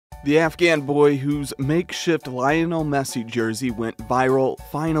The Afghan boy whose makeshift Lionel Messi jersey went viral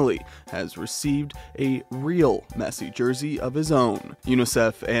finally has received a real Messi jersey of his own.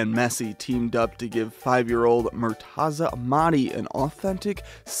 UNICEF and Messi teamed up to give 5-year-old Murtaza Ahmadi an authentic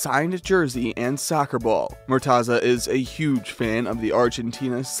signed jersey and soccer ball. Murtaza is a huge fan of the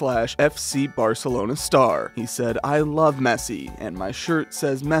Argentina/FC Barcelona star. He said, "I love Messi, and my shirt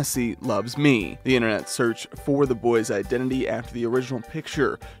says Messi loves me." The internet searched for the boy's identity after the original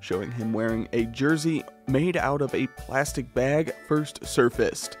picture showing him wearing a jersey made out of a plastic bag first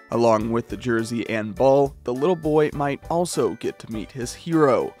surfaced. Along with the jersey and ball, the little boy might also get to meet his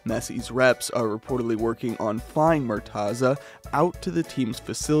hero. Messi's reps are reportedly working on flying Murtaza out to the team's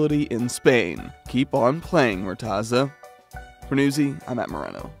facility in Spain. Keep on playing, Murtaza. For Newsy, I'm Matt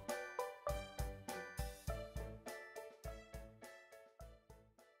Moreno.